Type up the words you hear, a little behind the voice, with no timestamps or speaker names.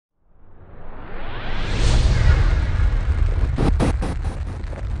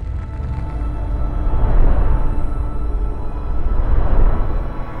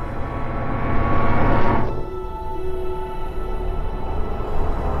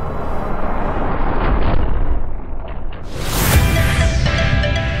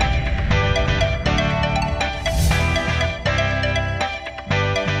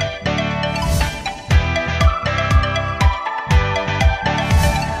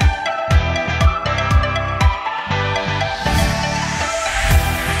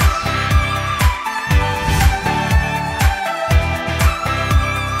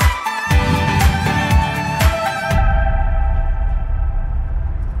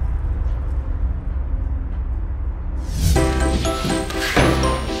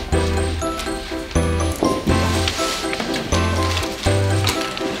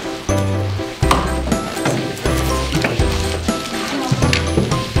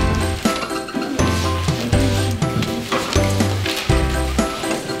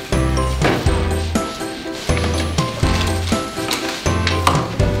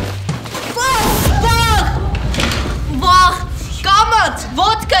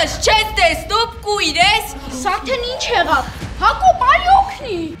Ողս չես տեսնում, կույր ես։ Սաթեն ինչ եղավ։ Հակոբ, արի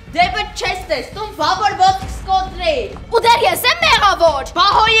օգնի։ Դեպը չես տեսնում, բա որ ոտքս կոտրեի։ Ու դեռ ես եմ մեղավոր։ Բա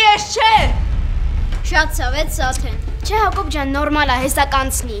հո ես չէ։ Շատ ցավեց Սաթեն։ Չէ Հակոբ ջան, նորմալ է, հեսա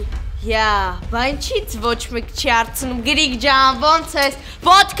կանցնի։ Յա, բա ինչից ոչ մեկ չի հարցնում, Գրիգ ջան, ոնց ես,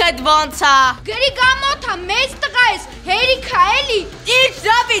 ոտքդ ոնց է։ Գրիգ ամոթա, մեծ տղա ես, հերիքա էլի։ Ինչ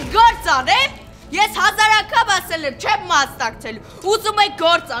Դավիթ գործ անեմ։ Ես հազարակամ ասել եմ, չեմ մասնակցելու։ Ուզում եք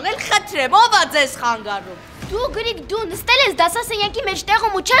գործ անել, խնդրեմ, ով է ձեզ խանգարում։ Դու Գրիգ, դու նստել ես դասասենյակի մեջ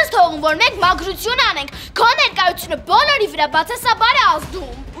տեղում ու չես թողում, որ մենք մաքրություն անենք։ Քո ներկայությունը բոլորի վրա բացասաբար է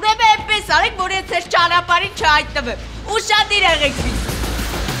ազդում։ Ուրեմն այնպես արեք, որ ես ձեզ ճանապարհին չհայտնվեմ։ Ուշադիր եղեք։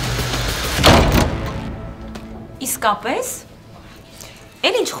 Իսկապես,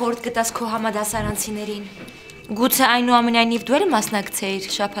 էլ ինչ խորհուրդ կտաս քո համադասարանցիներին։ Գուցե այնուամենայնիվ դու էլ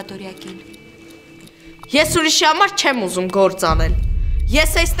մասնակցեիր շաբաթօրյակին։ Ես ուրիշի համար չեմ ուզում գործ անել։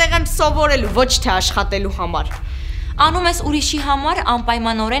 Ես այստեղ եմ սովորելու, ոչ թե աշխատելու համար։ Անում ես ուրիշի համար,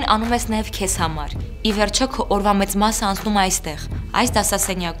 անպայմանորեն անում ես նաև քեզ համար։ Ի վերջո քո օրվա մեծ մասը անցնում է այստեղ, այս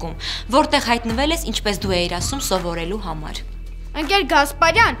դասասենյակում, որտեղ հայտնվել ես, ինչպես դու էիր ասում, սովորելու համար։ Ընկեր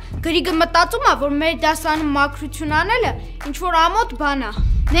Գասպարյան, Գրիգը մտածում է, որ մեր դասանում մաքրություն անելը ինչ-որ ամոթ բան է։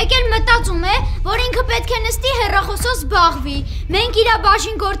 Մեկ էլ մտածում է, որ ինքը պետք է նստի հեռախոսով զբաղվի, մենք իրա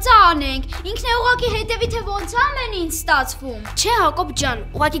բաժին գործը անենք, ինքն է ուղղակի հետևի թե ոնց է ամեն ինչ ստացվում։ Չէ Հակոբ ջան,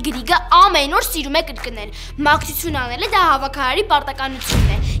 ուղղակի Գրիգը ամեն օր սիրում է կրկնել, մաքրություն անելը դա հավաքարարի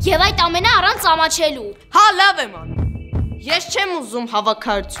պարտականությունն է, եւ այդ ամենը առանց ամաչելու։ Հա, լավ եմ անում։ Ես չեմ ուզում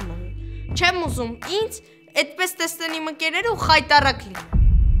հավաքարարություն անել։ Չեմ ուզում ինձ այդպես տեսնեն իմ ընկերները ու խայտառակ լինեն։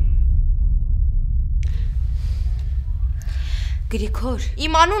 Գրիգոր,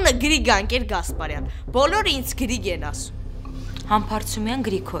 իմ անունը Գրիգ է, ընկեր Գասպարյան։ Բոլորը ինձ Գրիգ են ասում։ Համբարձումյան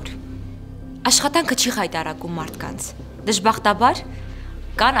Գրիգոր, աշխատանքը չի խայտառակում մարդկանց։ Դժբախտաբար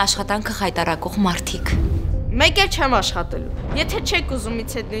կան աշխատանքը խայտառակող մարդիկ։ Մեկ էլ չեմ աշխատելու։ Եթե չեք ուզում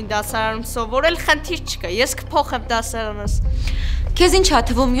ինձ հետ նույն դասարանում սովորել, խնդիր չկա, ես կփոխեմ դասարանս։ Քեզ ինչ է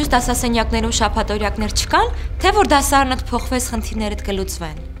թվում, մյուս դասասենյակներում շաբաթօրյակներ չկան, թե որ դասարանդ փոխվես, խնդիրներդ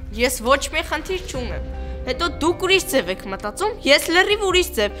կլուծվեն։ Ես ոչ մի խնդիր չունեմ։ Հետո դուք ուրիշ ձև եք մտածում, ես լրիվ ուրիշ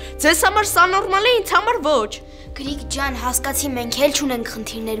ձև։ Ձեզ համար սա նորմալ է, ինձ համար ոչ։ Գրիգ ջան, հասկացի, մենք էլ չունենք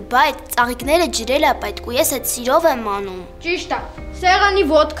խնդիրներ, բայց ծաղիկները ջրել է պետք ու ես այդ սիրով եմ անում։ Ճիշտ է։ Սեղանի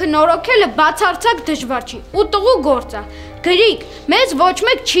ոտքը նորոգելը բացարձակ դժվար չի ու տղու գործ է։ Գրիգ, մեզ ոչ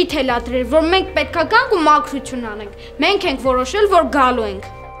մեկ չի թելադրել, որ մենք պետքա գանք ու մաքրություն անենք։ Մենք ենք որոշել, որ գալու ենք։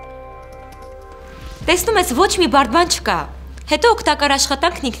 Տեսնում ես, ոչ մի բարդ բան չկա։ Հետո օգտակար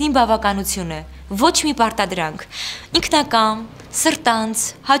աշխատանքն ինքնին բավականություն է, ոչ մի պարտադրանք, ինքնակամ, սրտանց,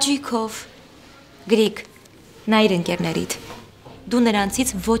 հաճույքով։ Գրիգ, նայր ընկերներիդ, դու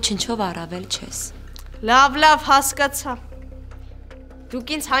նրանցից ոչնչով առավել չես։ Լավ, հասկացա։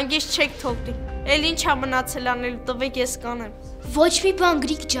 Դուք ինձ հանգիստ չեք թողնի, էլ ինչ է մնացել անելու, տվեք ես կանեմ։ Ոչ մի բան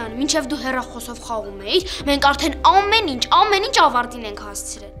Գրիգ ջան, մինչև դու հեռախոսով խաղում էիր, մենք արդեն ամեն ինչ ավարտին ենք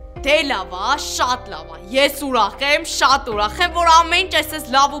հասցրել։ Դե լավ է, շատ լավ է, ես ուրախ եմ, շատ ուրախ եմ, որ ամեն ինչ այսպես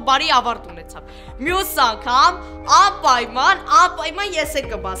լավ ու բարի ավարտ ունեցավ։ Մյուս անգամ անպայման ես է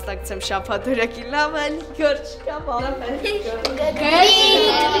կմասնակցեմ շաբաթօրյակին, լավ է, լիքոր չկա, բառ է։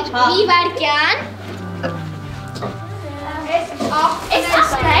 Գրիգ, մի վարքյան։ Այս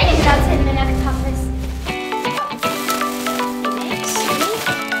ախտը է դրացել մենակ թափես։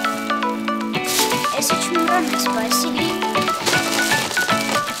 Այս ինչ մուրան է սպայսի։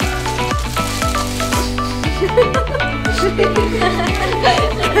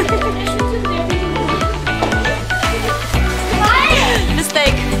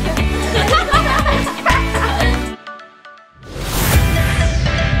 Mistake.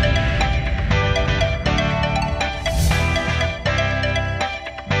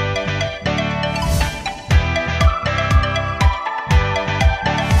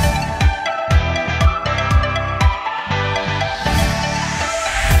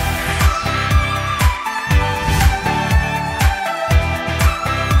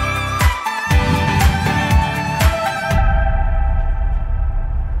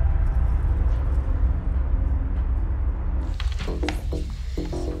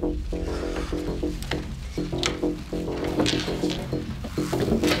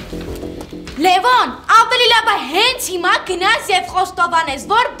 Լևոն, ավելի լավ է հենց հիմա գնաս եւ խոստովանես,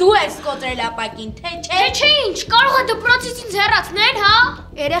 որ դու ես կոտրել ապակին, թե չէ։ Թե ինչ, կարող է դպրոցից ինձ հեռացնել, հա։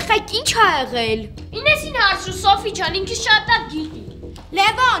 Երեխեք ինչ ա եղել։ Ինեսին հարցրու Սոֆի ջան, ինքը շատ լավ գիտի։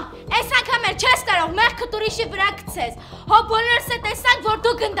 Լևոն, այս անգամ էլ չես կարող մեղքդ ուրիշի վրա գցես։ Հո բոլորս է տեսանք, որ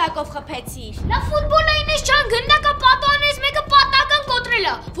դու գնդակով խփեցիր։ Լավ ֆուտբոլը Ինես ջան, գնդակը պատանես, մեկը պատական կոտրել կոտրել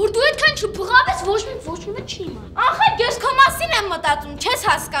է, որ դու այդքան չբղավես, ոչ մի չի իմանա։ Ախր ես քո մասին եմ մտածում, չես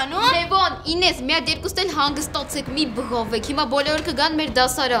հասկանում։ Լևոն, Ինես, մի հատ երկուստ էլ հանգստացեք, մի բղավեք, հիմա բոլորը կգան մեր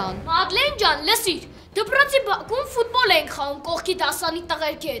դասարան։ Մադլեն ջան, լսիր, դպրոցի բակում ֆուտբոլ ենք խաղում կողքի դասանի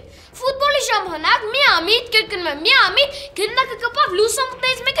տղերքի հետ։ Ֆուտբոլի ժամանակ մի ամիտ կրկնում եմ, մի ամիտ գնդակը կպավ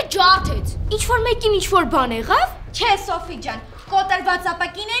լուսամուտներից մեկը ջարդեց։ Ինչ որ մեկին ինչ որ բան եղավ։ Չէ, Սոֆի ջան, կոտրված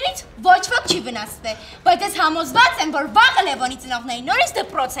ապակիներից ոչ ոք չի վնասվել, բայց ես համոզված եմ, որ վաղը Լևոնի ծնողների նորից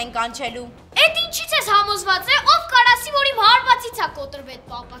դպրոց են կանչելու։ Էդ ինչից ես համոզված է, ով կարասի, որ իմ հարվածից է կոտրվել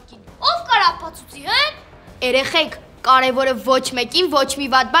այդ ապակին։ Ով կար ապացուցի, հա։ Երեխեք, կարևորը ոչ մեկին ոչ մի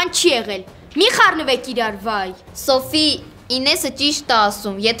վատ բան չի եղել։ Մի խառնվեք իրար, վայ։ Սոֆի, Ինեսը ճիշտ է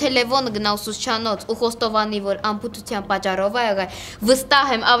ասում, եթե Լևոնը գնա ուսուցչանոց ու խոստովանի, որ ամպուտության պատճառով է եղել,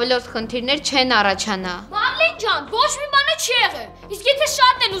 վստահ եմ ավելորդ խնդիրներ չեն առաջանա։ Մալեն ջան, ոչ մի բան չի եղել։ Իսկ եթե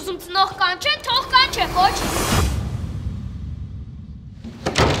շատ են ուզում ծնող կանչեն, թող կանչեն, ոչ։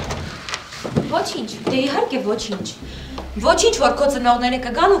 Ոչինչ, դե իհարկե ոչինչ։ Ոչինչ, որ քո ծնողները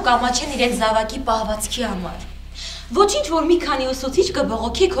կգան ու կամաչեն իրենց զավակի պահվածքի համար։ Ոչինչ, որ մի քանի ուսուցիչ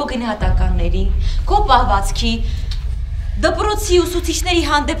կբողոքի քո գնահատականների, քո պահվածքի, դպրոցի ուսուցիչների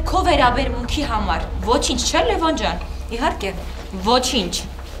հանդեպ քո վերաբերմունքի համար։ Ոչինչ, չէ՞ Լևոն ջան։ Իհարկե, ոչինչ։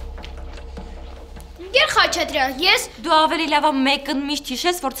 Գեր Խաչատրյան, ես Դու ավելի լավ է մեկն միշտ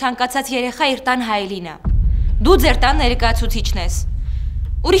հիշես, որ ցանկացած երեխա իր տան հայելին է։ Դու ձեր տան ներկայացուցիչն ես։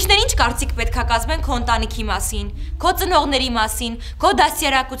 Ուրիշներ ինչ կարծիք պետք է կազմեն քո ընտանիքի մասին, քո ծնողների մասին, քո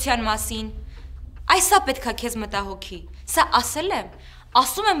դաստիարակության մասին։ Այս սա պետք է քեզ մտահոգի։ Սա ասել եմ,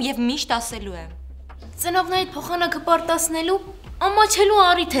 ասում եմ եւ միշտ ասելու եմ։ Ծնողներիդ փոխանակը պարտասնելու ամաչելու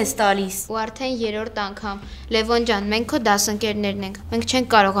առիթ ես տալիս։ Ու արդեն երրորդ անգամ։ Լևոն ջան, մենք քո դասընկերներն ենք, մենք չենք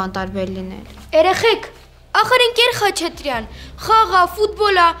կարող անտարբեր լինել։ երեխեք, ախր ընկեր Խաչատրյան, խաղա,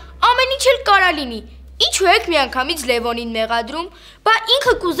 ֆուտբոլա, ամեն ինչ էլ կարա լինի։ Ինչու եք միանգամից Լևոնին մեղադրում, բա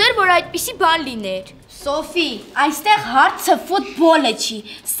ինքը կուզեր, որ այդպիսի բան լիներ։ Սոֆի, այստեղ հարցը ֆուտբոլը չի,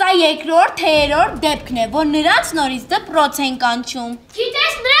 սա երկրորդ, երրորդ դեպքն է, որ նրանց նորից դպրոց են կանչում։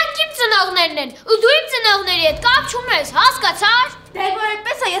 Գիտես, նրանք իմ ծնողներն են, ու դու իմ ծնողների հետ կապ չունես, հասկացար։ Դե որ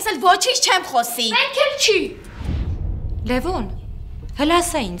այդպես է, ես էլ ոչինչ չեմ խոսի։ Պետք էլ չի։ Լևոն, հələ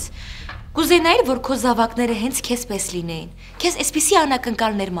ասա ինձ, կուզենայիր, որ քո զավակները հենց քեզ պես լինեին, քեզ այսպիսի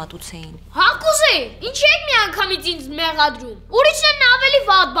անակնկալներ մատուցեին։ Հա կուզե, ինչի եք միանգամից ինձ մեղադրում։ Ուրիշներն ավելի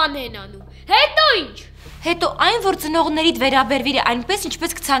վատ բան են անում։ Հետո ինչ։ Հետո այն, որ ծնողներիդ վերաբերվիր այնպես,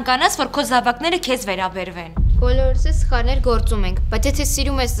 ինչպես կցանկանաս, որ քո զավակները քեզ վերաբերվեն։ Բոլորս է սխալներ գործում ենք, բայց եթե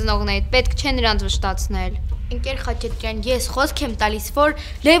սիրում ես ծնողներիդ, պետք չէ նրանց վշտացնել։ Ընկեր Խաչատրյան, ես խոսք եմ տալիս, որ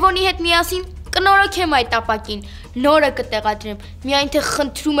Լևոնի հետ միասին կնորոգեմ այդ ապակին, նորը կտեղադրեմ, միայն թե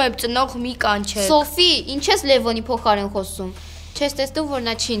խնդրում եմ ծնող մի կանչեք։ Սոֆի, ինչ ես Լևոնի փոխարեն խոսում։ Չես տեսնում, որ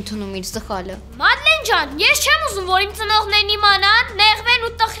նա չի ընդունում իր սխալը։ Մադլեն ջան, ես չեմ ուզում, որ իմ ծնողներն իմանան, նեղվեն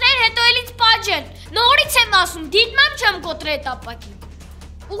ու տխրեն, հետո էլ ինձ պատժեն։ Նորից եմ ասում, դիտմամ չեմ կոտրել այդ ապակին։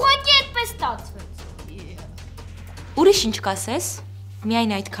 Ուղղակի այդպես ստացվեց։ Ուրիշ ինչ կասես։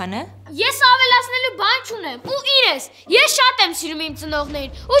 Միայն այդքանը։ Ես ավելացնելու բան չունեմ, ու իրես, ես շատ եմ սիրում իմ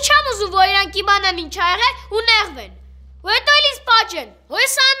ծնողներին, ու չեմ ուզում, որ իրանք իմանան ինչ ա եղել ու նեղվեն։ Ու հետո էլ ինձ պատժեն։ Ու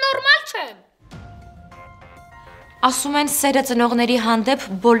ես աննորմալ չեմ։ Ասում են սերը ծնողների հանդեպ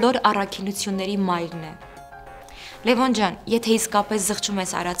բոլոր առաքինությունների մայրն է։ Լևոն ջան, եթե իսկապես զղջում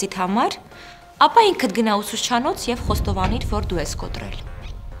ես արածիդ համար, ապա ինքդ գնա ուսուցչանոց եւ խոստովանիր, որ դու ես կոտրել։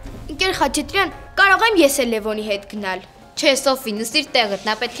 Ընկեր Խաչատրյան, կարող եմ ես էլ Լևոնի հետ գնալ։ Չէ, Սոֆի, նստիր տեղդ,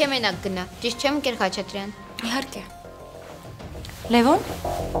 նա պետք է մենակ գնա։ Ճիշտ չեմ, ընկեր Խաչատրյան։ Իհարկե։ Լևոն։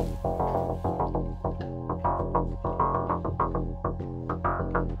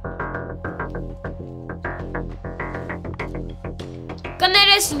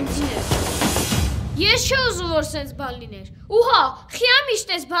 Կներես ինձ իրեր։ Ես չէ ուզում, որ սենց բան լիներ։ Ու հա, խիա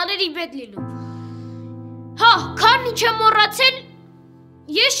միշտ ես բաների պետ լինում։ Հա, քան ինչ եմ մոռացել,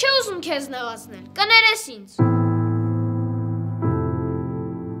 ես չէ ուզում քեզ նեղացնել։ Կներես ինձ։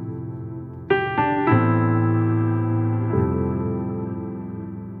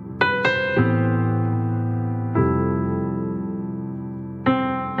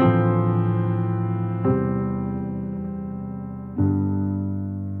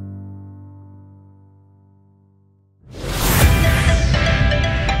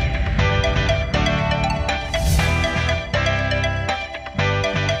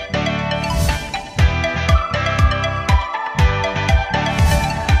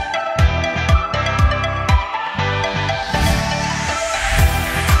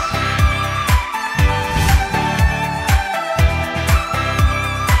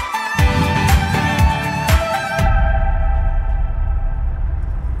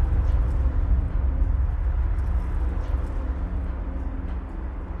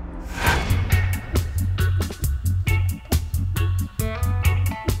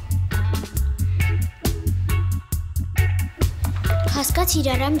 Հասկացիր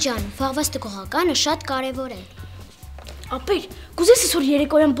Արամ ջան, վաղվա ստուգողականը շատ կարևոր է։ Ապեր, կուզես այսօր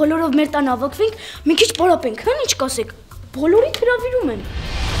երեկոյան բոլորով մեր տան ավակվենք, մի քիչ պարապենք, հա ինչ կասեք։ Բոլորին հրավիրում են։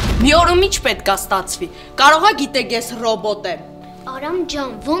 Մի օրում ինչ պետք է ստացվի։ Կարող է գիտեք ես ռոբոտ եմ։ Արամ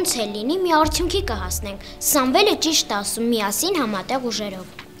ջան, ոնց է լինի, մի արդյունքի կհասնենք։ Սամվելը ճիշտ է ասում, միասին համատեղ ուժերով։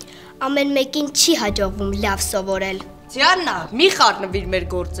 Ամեն մեկին չի հաջողվում լավ սովորել։ Ձիաննա, մի խառնվիր մեր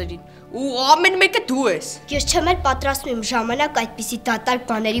գործերին։ Ու ամեն մեկը դու ես։ Ես չեմ էլ պատրաստվում իմ ժամանակ այդպիսի դատարկ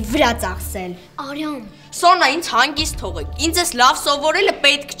բաների վրա ծախսել։ Արամ, Սոնա, ինձ հանգիստ թողեք։ Ինձ էս լավ սովորելը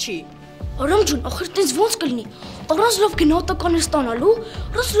պետք չի։ Արամ ջան, ախր տես ոնց կլինի։ Առանց լավ գնահատական ստանալու,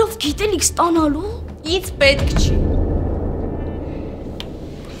 առանց լավ գիտելիք ստանալու։ Ինձ պետք չի։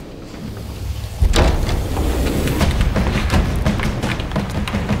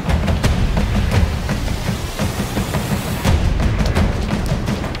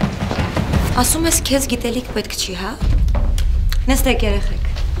 Ասում ես քեզ գիտելիք պետք չի, հա? Նստեք երեխեք։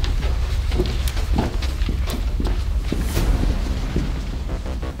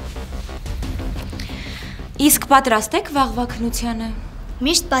 Իսկ պատրաստ եք վաղվա քնությանը։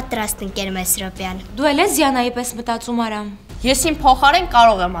 Միշտ պատրաստ ընկեր Մեսրոպյան։ Դու էլ ես Զիանայի պես մտածում Արամ։ Ես իմ փոխարեն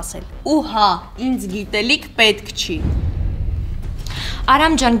կարող եմ ասել։ Ու հա, ինձ գիտելիք պետք չի։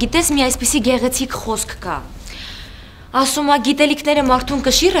 Արամ ջան, գիտես մի այսպիսի գեղեցիկ խոսք կա։ Ասում է գիտելիքները մարդուն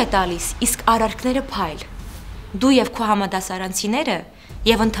կշիռ է տալիս, իսկ արարքները փայլ։ Դու եւ քո համադասարանցիները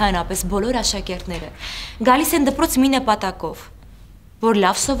եւ ընդհանրապես բոլոր աշակերտները գալիս են դպրոց մի նպատակով, որ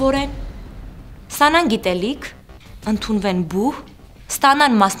լավ սովորեն, ստանան գիտելիք, ընդունվեն բուհ,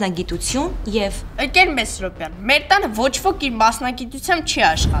 ստանան մասնագիտություն եւ Ընկեր Մեսրոպյան, մեր տանը ոչ ոք իր մասնագիտությամբ չի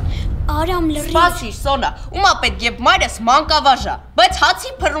աշխատում։ Արամ լրի։ Սպասիր, Սոնա, ումա պետք եւ մայրս մանկավարժ է, բայց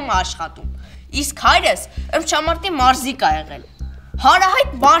հացի փռում է աշխատում։ Իսկ հայրս ըմբշամարտի մարզիկ ա եղել։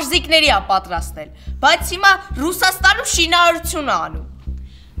 Հարահայտ մարզիկների ա պատրաստել, բայց հիմա Ռուսաստանում շինարարություն ա անում։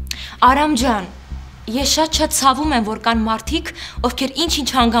 Արամ ջան, ես շատ ցավում եմ, որ կան մարդիկ, ովքեր ինչ-ինչ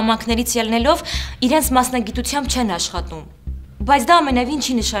հանգամանքներից ելնելով իրենց մասնագիտությամբ չեն աշխատում։ Բայց դա ամենևին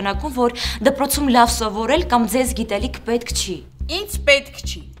չի նշանակում, որ դպրոցում լավ սովորել կամ ձեզ գիտելիք պետք չի։ Ինձ պետք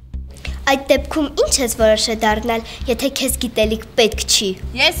չի։ Այդ դեպքում ինչ ես որոշել դառնալ, եթե քեզ գիտելիք պետք չի։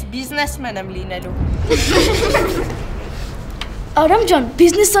 Ես բիզնեսմեն եմ լինելու։ Արամ ջան,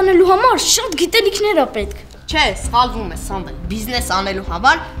 բիզնես անելու համար շատ գիտելիքներ ա պետք։ Չէ, սխալվում ես, Սամվել։ Բիզնես անելու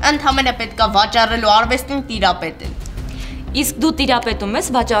համար ընդհանրապես պետքա վաճառելու արվեստին տիրապետել։ Իսկ դու տիրապետում ես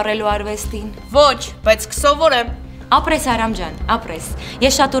վաճառելու արվեստին։ Ոչ, բայց կսովորեմ։ Ապրես Արամ ջան, ապրես։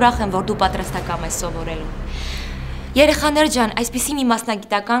 Ես շատ ուրախ եմ, որ դու պատրաստակամ ես սովորելու։ Երեխաներ ջան, այսպիսի մի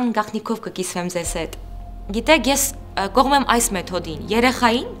մասնագիտական գաղտնիքով կկիսվեմ ձեզ հետ։ Գիտեք, ես կողմ եմ այս մեթոդին,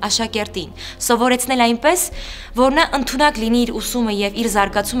 երեխային, աշակերտին, սովորեցնել այնպես, որ նա ընդունակ լինի իր ուսումը եւ իր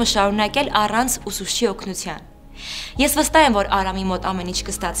զարգացումը շարունակել առանց ուսուցչի օգնության։ Ես վստահ եմ, որ Արամի մոտ ամեն ինչ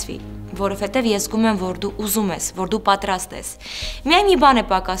կստացվի, որովհետեւ ես զգում եմ, որ դու ուզում ես, որ դու պատրաստ ես։ Միայն մի բան է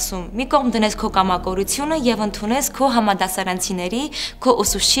պակասում՝ մի կողմ դնես քո կամակորությունը եւ ընդունես քո համադասարանցիների, քո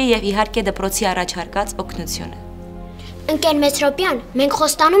ուսուցչի եւ իհարկե դպրոցի առաջարկած օգնությունը։ Ընկեր Մեսրոպյան, մենք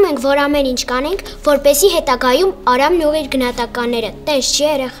խոստանում ենք, որ ամեն ինչ կանենք, որպեսզի հետագայում Արամն ուղղի իր գնահատականները։ Տես չի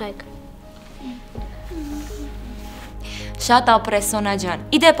երեխեք։ Շատ ապրես Սոնա ջան։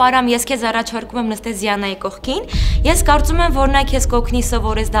 Իդեպ Արամ, ես քեզ առաջարկում եմ նստես Զիանայի կողքին։ Ես կարծում եմ, որ նա քեզ կօգնի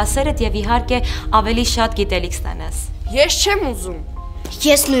սովորես դասերդ եւ իհարկե ավելի շատ գիտելիք ստանաս։ Ես չեմ ուզում։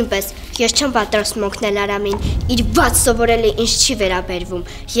 Ես նույնպես, ես չեմ պատրաստվում օգնել Արամին, իր ված սովորելը ինձ չի վերաբերվում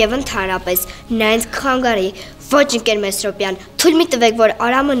եւ ընդհանրապես նա ինձ քանգարի։ Ոչ ընկեր Մեսրոպյան, թույլ մի տվեք, որ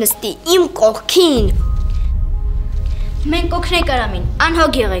Արամը նստի իմ կողքին։ Մենք օգնենք Արամին,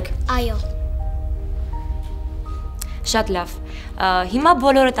 անհոգ եղեք։ Այո։ Շատ լավ։ Հիմա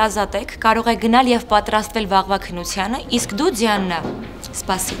բոլորդ ազատ եք, կարող եք գնալ եւ պատրաստվել վաղվա քնությանը, իսկ դու Ձիաննա,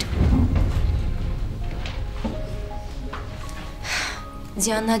 սպասիր։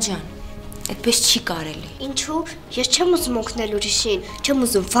 Ձիաննա ջան, այդպես չի կարելի։ Ինչու՞, ես չեմ ուզում օգնել ուրիշին, չեմ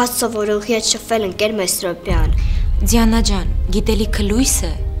ուզում ված սովորողի հետ շփվել ընկեր Մեսրոպյան։ Ձիաննա ջան, գիտելիքը լույս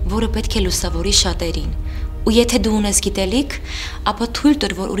է, որը պետք է լուսավորի շատերին։ Ու եթե դու ունես գիտելիք, ապա թույլ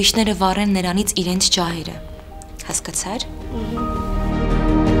տուր, որ ուրիշները վառեն նրանից իրենց ջահերը։ Հասկացար։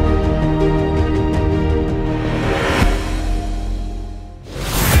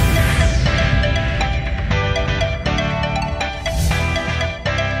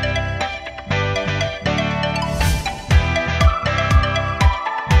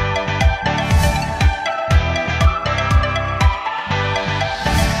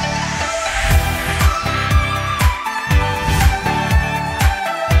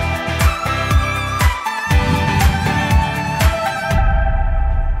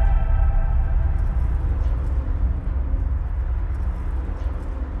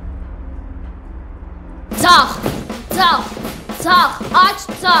 Ցախ, աջ,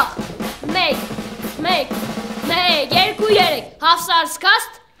 ցախ։ 1 2 3 Հավսար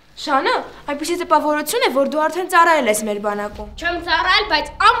զգաստ։ Շանը, այնպեսի տպավորություն է, որ դու արդեն ծառայել ես մեր բանակում։ Չեմ ծառայել,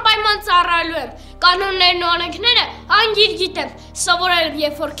 բայց անպայման ծառայելու եմ։ Կանոններն ու անենքները անգիր գիտեմ։ Սովորել եմ,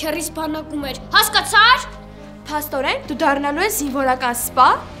 երբ որ քեռիս բանակում էր։ Հասկացար։ Փաստորեն, դու դառնալու ես զինվորական սպա։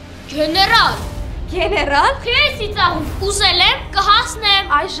 Գեներալ։ Գեներալ։ Քեզ ծիծաղում, ուզել եմ, կհասնեմ։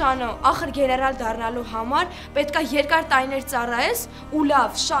 Այ Ժանո, ախր գեներալ դառնալու համար պետքա երկար տարիներ ծառայես ու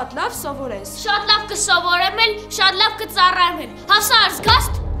լավ, շատ լավ սովորես։ Շատ լավ կսովորեմ էլ, շատ լավ կծառայեմ էլ։ Հասար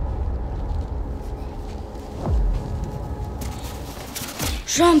զգաստ։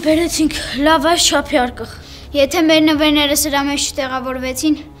 Ժան, բերեցինք, լավ այս չափի արկղ։ Եթե մեր նվերները սրա մեջ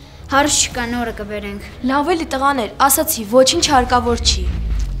չտեղավորվեցին, հարց չկա, նորը կբերենք։ Լավ էլի տղաներ, ասացի, ոչինչ հարկավոր չի։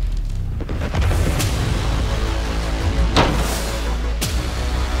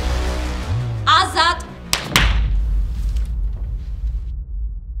 Ազատ։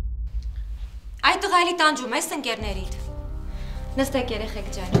 Այդ տղա էլի տանջում ես ընկերներիդ։ Նստեք երեխեք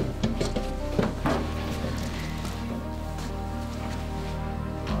ջան։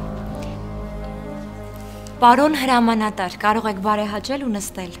 Պարոն հրամանատար, կարող եք բարեհաճել ու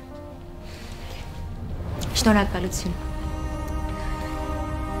նստել։ Շնորհակալություն։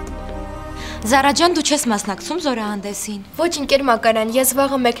 Զարա ջան, դու չես մասնակցում զորահանդեսին։ Ոչ ընկեր Մակարյան, ես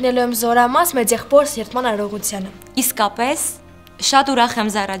վաղը մեկնելու եմ զորամաս մեր եղբորս երթման արարողությանը։ Իսկապես, շատ ուրախ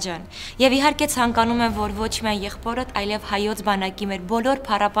եմ Զարա ջան, եւ իհարկե ցանկանում եմ, որ ոչ միայն եղբորդ, այլև հայոց բանակի մեր բոլոր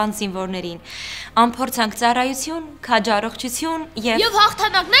փառապան զինվորներին անփորձանք ծառայություն, քաջառողջություն Եվ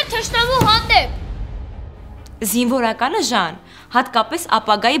հաղթանակներ թշնամու հանդեպ։ Զինվորականը Ժան, հատկապես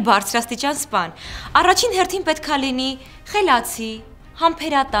ապագայի բարձրաստիճան սպան, առաջին հերթին պետքա լինի խելացի,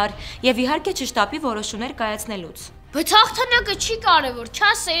 համբերատար եւ իհարկե չշտապի որոշումներ կայացնելուց։ Բայց հաղթանակը չի կարևոր,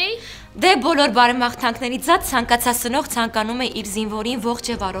 չասեի։ Դե բոլոր բարեմաղթանքներից զատ ցանկացած սնող ցանկանում է իր զինվորին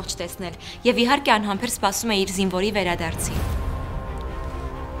ողջ եւ առողջ տեսնել եւ իհարկե անհամբեր սպասում է իր զինվորի վերադարձին։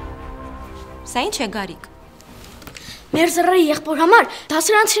 Սա ինչ է Գարիկ։ Մեր զռայի եղբոր համար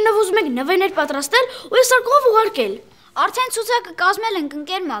դասարանցիներով ուզում ենք նվերներ պատրաստել ու այս արկղով ուղարկել։ Արդեն ցուցակը կազմել ենք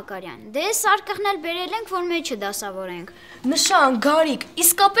ընկեր Մակարյան։ Դե այս արկղն էլ բերել ենք, որ մեջը դասավորենք։ Նշան, Գարիկ,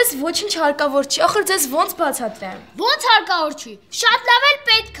 իսկապես ոչինչ հարկավոր չի, ախր ձեզ ոնց բացատրեմ։ Ոնց հարկավոր չի։ Շատ լավ էլ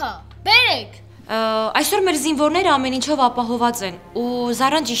պետք է։ Բերեք։ Այսօր մեր զինվորները ամեն ինչով ապահոված են ու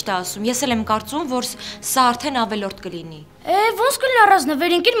Զարան ճիշտ է ասում, ես էլ եմ կարծում, որ սա արդեն ավելորդ կլինի։ Ոնց կլինի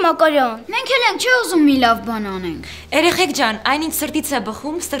առանձնվեր ընկեր Մակարյան։ Մենք էլ ենք չի ուզում մի լավ բան անենք։ Երեխեք ջան, այնինչ սրտից է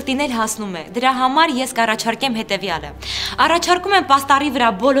բխում, սրտին էլ հասնում է։ Դրա համար ես կառաջարկեմ հետևյալը։ Առաջարկում եմ պաստառի վրա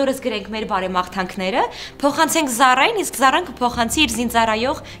բոլորս գրենք մեր բարեմաղթանքները, փոխանցենք Զարային, իսկ Զարան կփոխանցի իր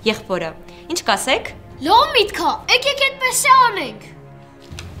զինծառայող եղբորը։ Ինչ կասեք։ Լավ միտք է, եկեք այդպես է անենք։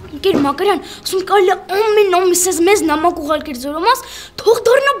 Ընկեր Մակարյան, ասում կարելի է ամեն ամիսից մեզ նամակ ուղարկել զորամաս, թող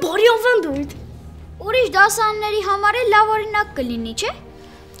դառնա բարի ավանդույթ։ Ուրիշ դասարանների համար էլ լավ օրինակ կլինի, չէ՞։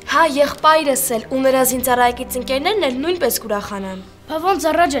 Հա, եղբայրս էլ ու նրա զինծառայեկից ընկերներն էլ նույնպես կուրախանան։ Բա ոնց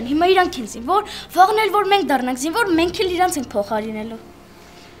Զարա ջան, հիմա իրանք են զինվոր, վաղն էլ որ մենք դառնանք զինվոր, մենք էլ իրանց ենք փոխարինելու։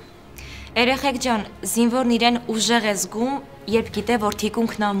 Երեխեք ջան, զինվորն իրեն ուժեղ է զգում, երբ գիտե, որ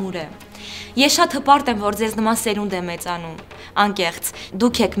թիկունքն ամուր է։ Ես շատ հպարտ եմ, որ ձեզ նման սերունդ է մեծանում։ Անկեղծ,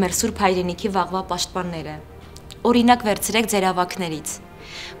 դուք եք մեր Սուրբ Հայրենիքի վաղվա պաշտպանները։ Օրինակ վերցրեք ձեր ավագներից։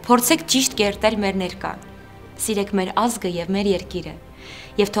 Փորձեք ճիշտ կերտել մեր ներկան։ Սիրեք մեր ազգը եւ մեր երկիրը։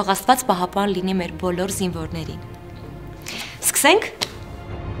 Եվ թող Աստված պահապան լինի մեր բոլոր զինվորներին։ Սկսենք։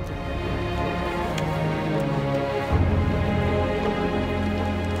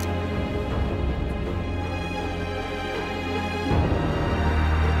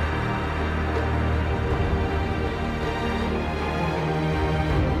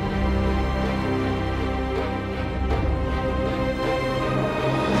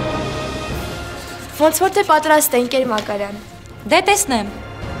 Ոնց որ թե պատրաստ է ընկեր Մակարյան։ Դե տեսնեմ։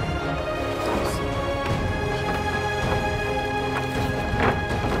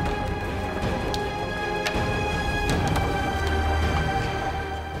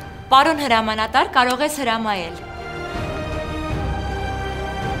 Պարոն հրամանատար, կարող ես հրամայել։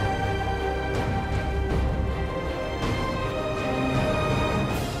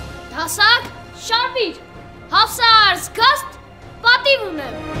 Դասակ, շարվիր։ Հավսար զգաստ, պատիվ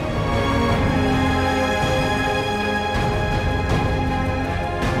ունեմ։